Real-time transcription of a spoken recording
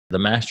The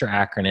MASTER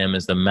acronym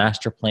is the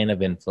Master Plan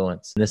of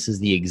Influence. This is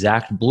the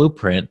exact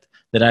blueprint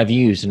that I've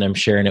used, and I'm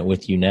sharing it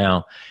with you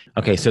now.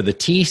 Okay, so the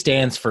T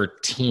stands for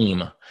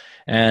team.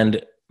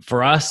 And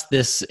for us,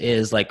 this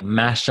is like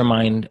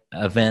mastermind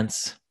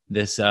events.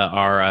 This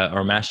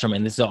our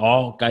mastermind. This is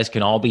all, guys,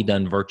 can all be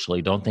done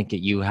virtually. Don't think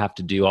that you have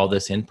to do all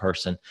this in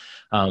person.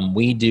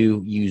 We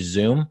do use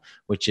Zoom,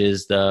 which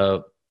is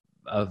the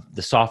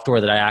software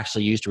that I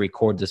actually use to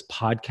record this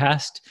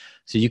podcast.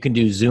 So you can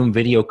do Zoom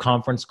video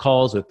conference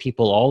calls with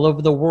people all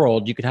over the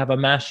world. You could have a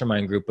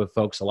mastermind group of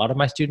folks. A lot of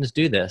my students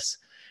do this,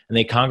 and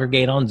they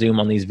congregate on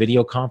Zoom on these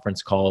video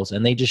conference calls,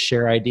 and they just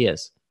share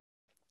ideas.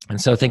 And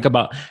so think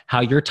about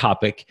how your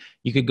topic,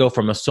 you could go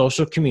from a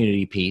social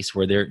community piece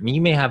where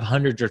you may have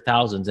hundreds or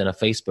thousands in a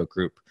Facebook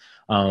group,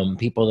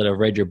 people that have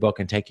read your book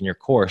and taken your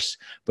course,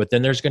 but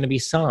then there's going to be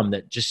some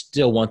that just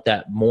still want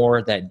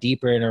that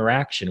deeper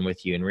interaction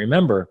with you. And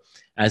remember,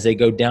 as they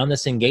go down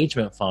this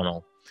engagement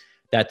funnel,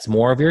 that's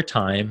more of your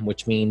time,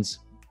 which means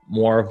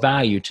more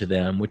value to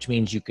them, which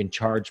means you can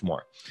charge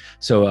more.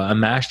 So a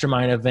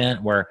mastermind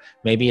event where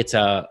maybe it's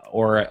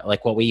or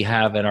like what we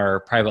have in our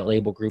private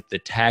label group, the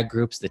tag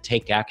groups, the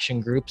take action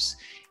groups,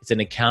 it's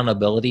an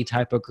accountability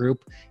type of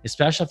group,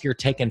 especially if you're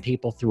taking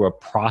people through a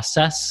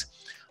process.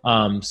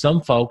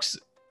 Some folks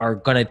are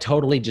going to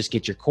totally just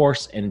get your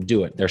course and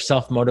do it. They're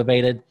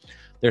self-motivated.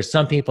 There's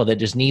some people that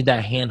just need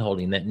that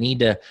hand-holding, that need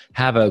to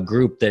have a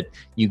group that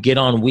you get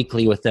on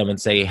weekly with them and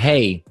say,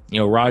 hey,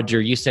 Roger,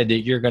 you said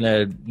that you're going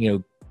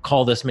to,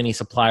 call this many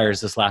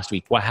suppliers this last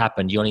week. What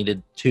happened? You only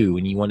did 2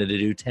 and you wanted to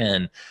do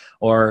 10,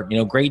 or,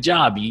 great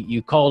job.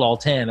 You called all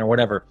 10 or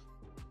whatever.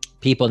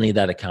 People need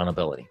that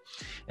accountability.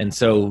 And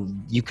so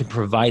you can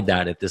provide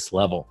that at this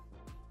level.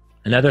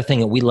 Another thing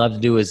that we love to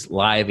do is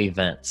live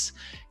events.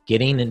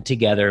 Getting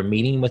together,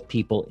 meeting with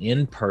people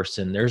in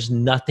person. There's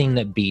nothing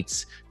that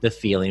beats the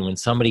feeling when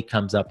somebody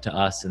comes up to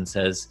us and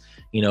says,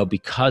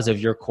 because of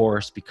your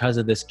course, because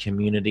of this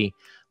community,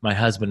 my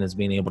husband has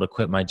been able to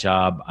quit my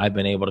job. I've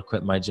been able to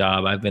quit my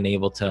job. I've been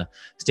able to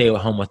stay at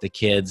home with the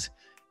kids.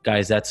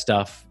 Guys, that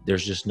stuff,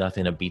 there's just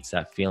nothing that beats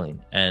that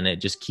feeling. And it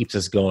just keeps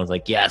us going. It's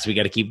like, yes, we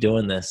got to keep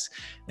doing this.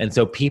 And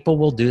so people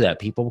will do that.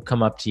 People will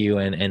come up to you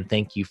and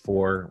thank you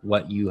for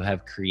what you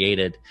have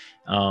created.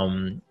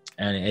 And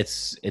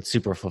it's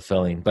super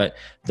fulfilling. But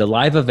the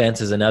live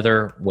events is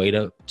another way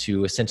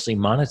to essentially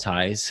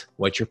monetize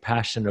what you're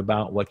passionate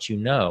about, what you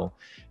know,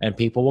 and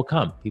people will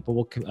come.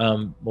 People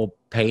will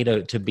pay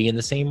to be in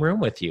the same room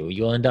with you.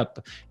 You'll end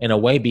up, in a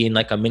way, being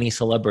like a mini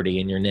celebrity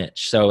in your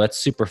niche. So that's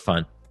super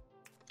fun.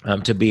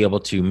 To be able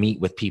to meet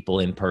with people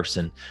in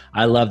person.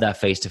 I love that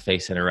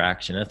face-to-face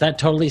interaction. If that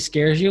totally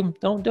scares you,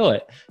 don't do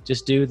it.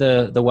 Just do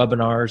the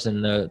webinars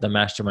and the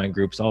mastermind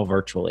groups all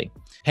virtually.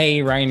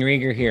 Hey, Ryan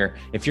Rieger here.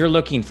 If you're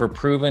looking for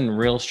proven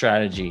real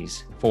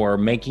strategies for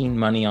making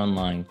money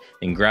online,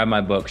 then grab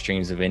my book,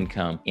 Streams of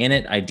Income. In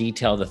it, I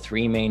detail the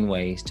 3 main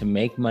ways to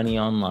make money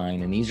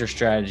online. And these are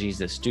strategies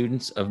that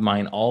students of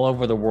mine all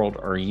over the world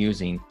are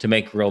using to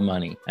make real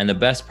money. And the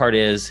best part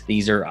is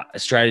these are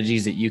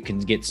strategies that you can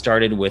get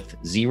started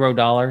with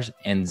 $0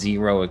 and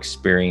 0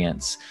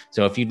 experience.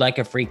 So if you'd like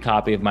a free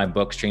copy of my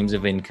book, Streams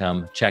of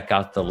Income, check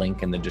out the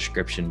link in the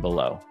description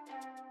below.